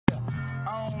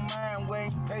I don't mind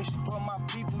waiting patient for my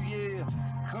people, yeah.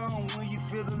 Come when you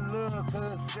feel the love,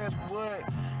 cause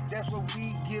that's what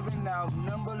we giving out,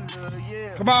 number love,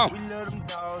 yeah. Come on. We love them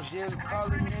dogs, yeah,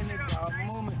 calling in the dog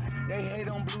movement. They hate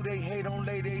on blue, they hate on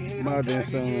lay, they hate on Mother and tiger,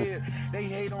 son. yeah. They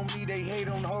hate on me, they hate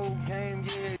on the whole game,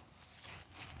 yeah.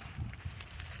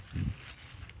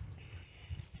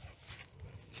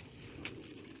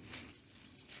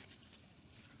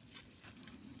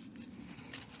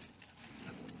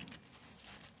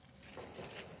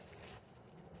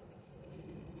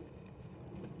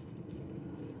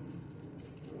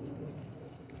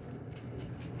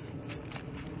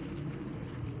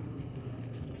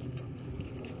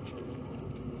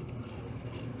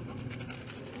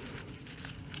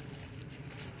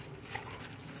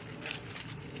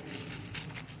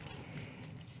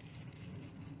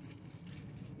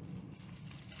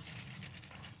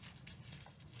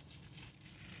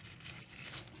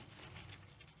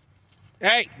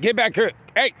 Hey, get back here.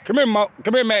 Hey, come here, Mo.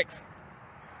 Come here, Max.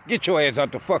 Get your ass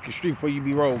out the fucking street before you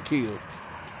be rolled killed.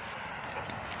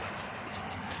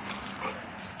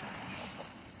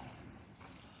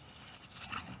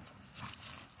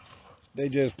 They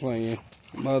just playing.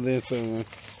 Mother and son.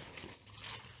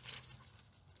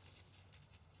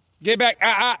 Get back.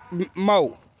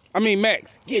 Mo. I mean,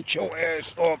 Max. Get your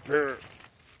ass up here.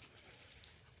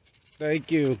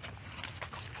 Thank you.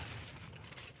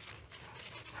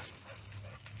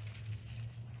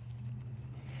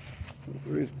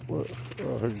 Where is, what?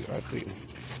 Oh, I see him.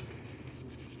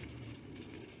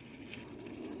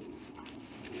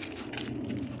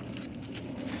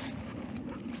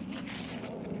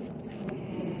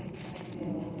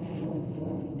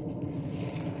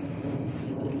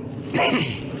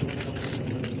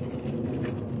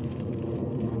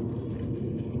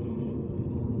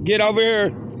 Get over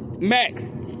here.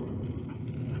 Max.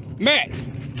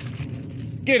 Max.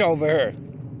 Get over here.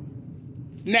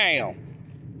 Now.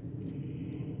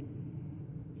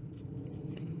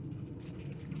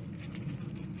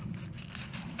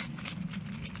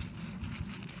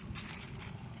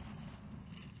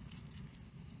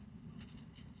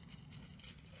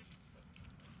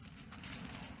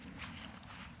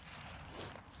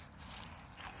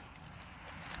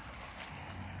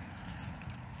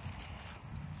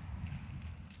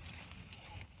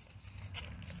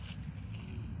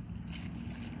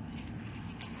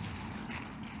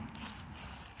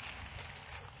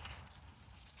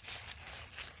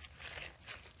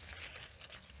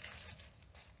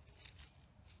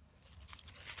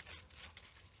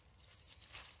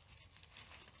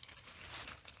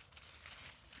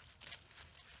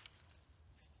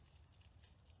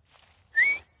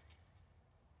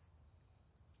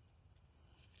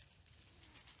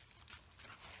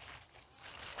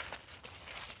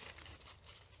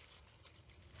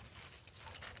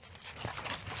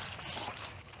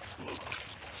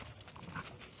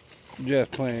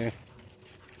 Just playing.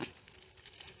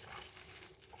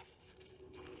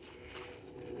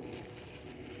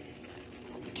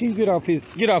 Can you get off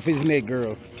his neck,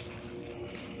 girl?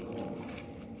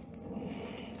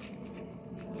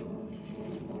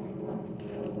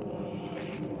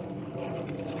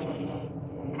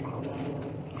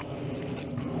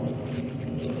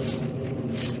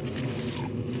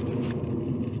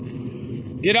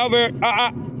 Get over here.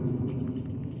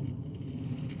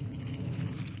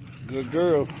 Good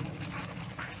girl.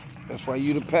 That's why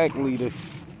you the pack leader.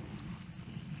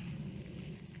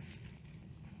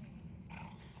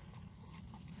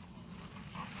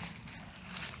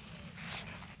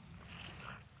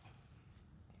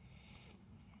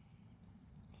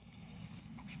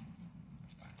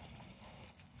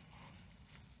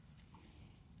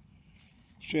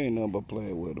 She ain't nothing but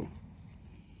playing with him.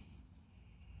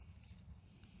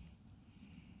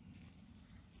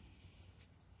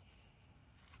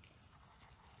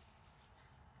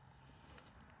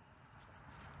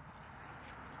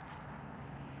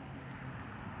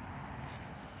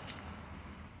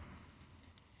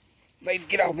 Baby,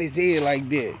 get off his head like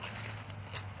that.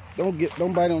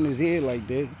 Don't bite on his head like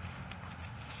that.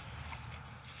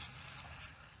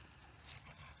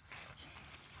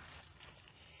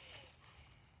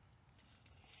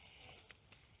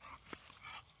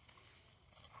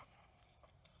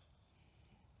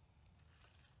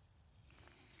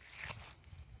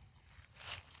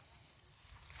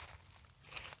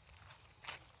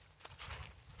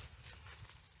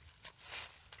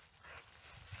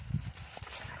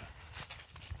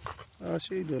 Oh,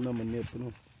 she ain't doing nothing but nipping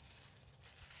him.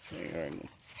 She ain't hurting him.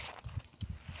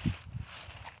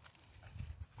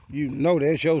 You know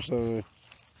that's your son.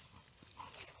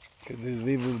 Cause if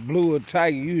it was blue or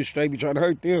tiger, you'd straight be trying to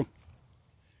hurt them.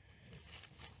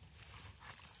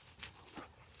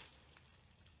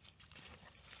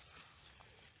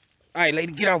 All right,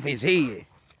 lady, get off his head.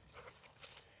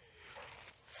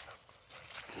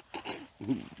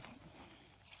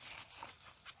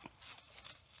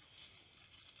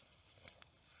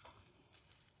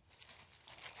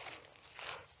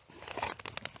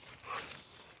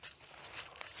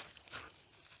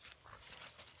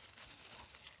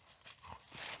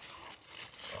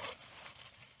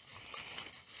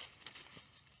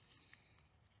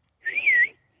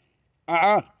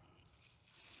 Uh-uh.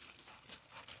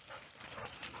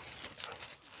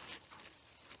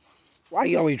 Why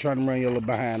you always trying to run your little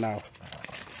behind out?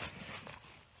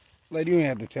 Lady, you ain't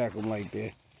have to tackle him like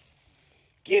that.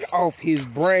 Get off his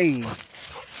brain.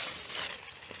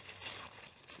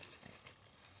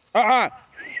 Uh-uh.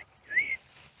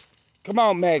 Come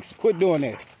on, Max. Quit doing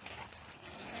that.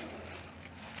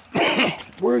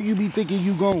 Where you be thinking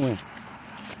you going?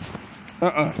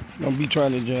 Don't be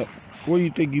trying to jump. Where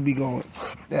you think you be going?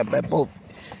 That both.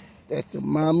 That's the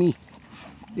mommy.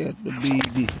 That's the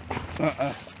baby.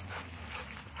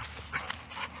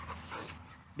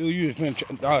 Dude, you just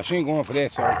finna... Oh, she ain't going for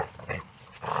that, sir.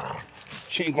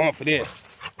 She ain't going for that.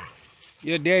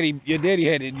 Your daddy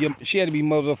had it. She had to be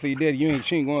mothered up for your daddy.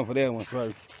 She ain't going for that one,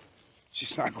 sir.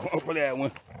 She's not going for that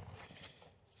one.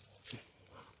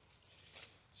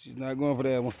 She's not going for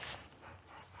that one.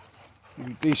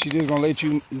 You think she's just gonna let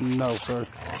you? No, sir.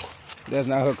 That's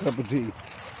not her cup of tea.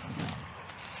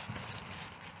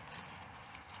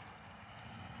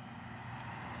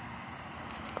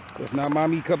 That's not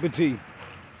mommy cup of tea.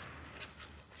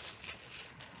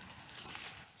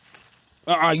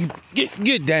 You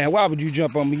get down. Why would you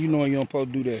jump on me? You know you don't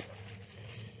supposed to do that.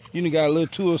 You done got a little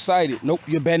too excited. Nope,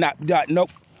 you better not.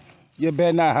 Nope, you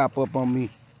better not hop up on me.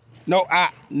 No,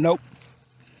 nope.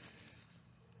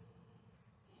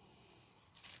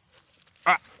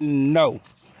 No.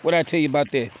 What'd I tell you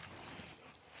about that?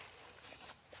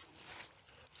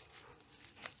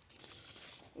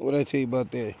 What'd I tell you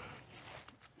about that?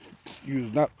 You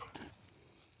was not.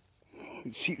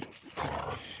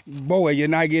 Boy, you're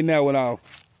not getting that one off.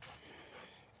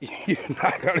 You're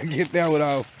not gonna get that one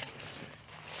off.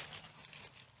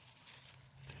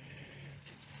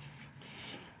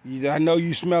 I know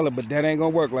you smell it, but that ain't gonna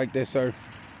work like that, sir.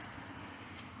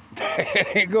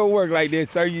 That ain't gonna work like that,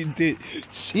 sir.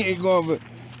 She ain't going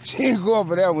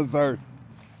for that one, sir.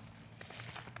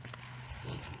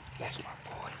 That's my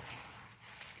boy.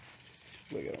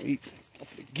 Look at him.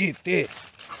 Get that.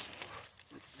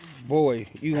 Boy,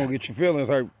 you gonna get your feelings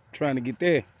hurt trying to get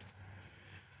there.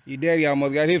 Your daddy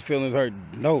almost got his feelings hurt.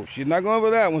 No, she's not going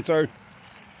for that one, sir.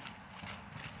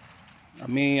 I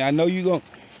mean, I know you'll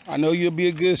be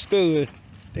a good stud.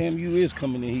 Damn, you is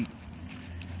coming in heat.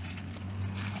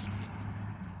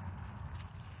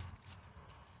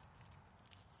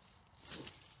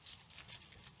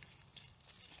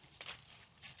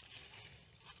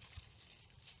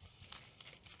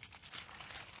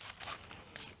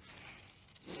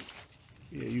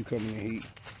 Yeah, you coming in heat.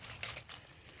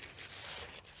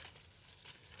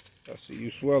 I see you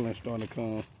swelling starting to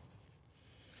come.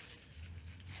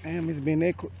 Damn, it's been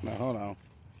that quick. Now, hold on.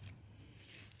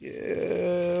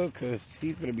 Yeah, because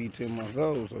he's going to be 10 months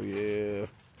old, so yeah,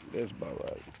 that's about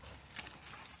right.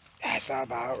 That's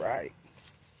about right.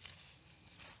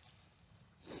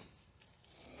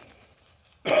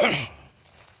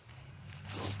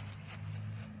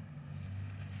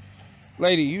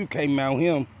 Lady, you can't mount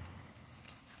him.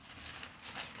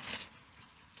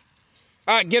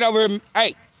 All right, get over here.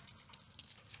 Hey,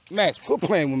 Max, quit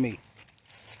playing with me.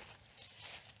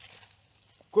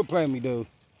 Quit playing with me, dude.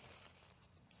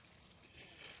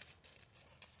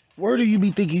 Where do you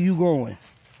be thinking you going?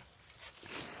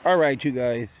 All right, you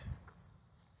guys.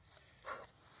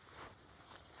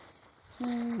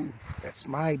 Ooh, that's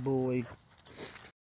my boy.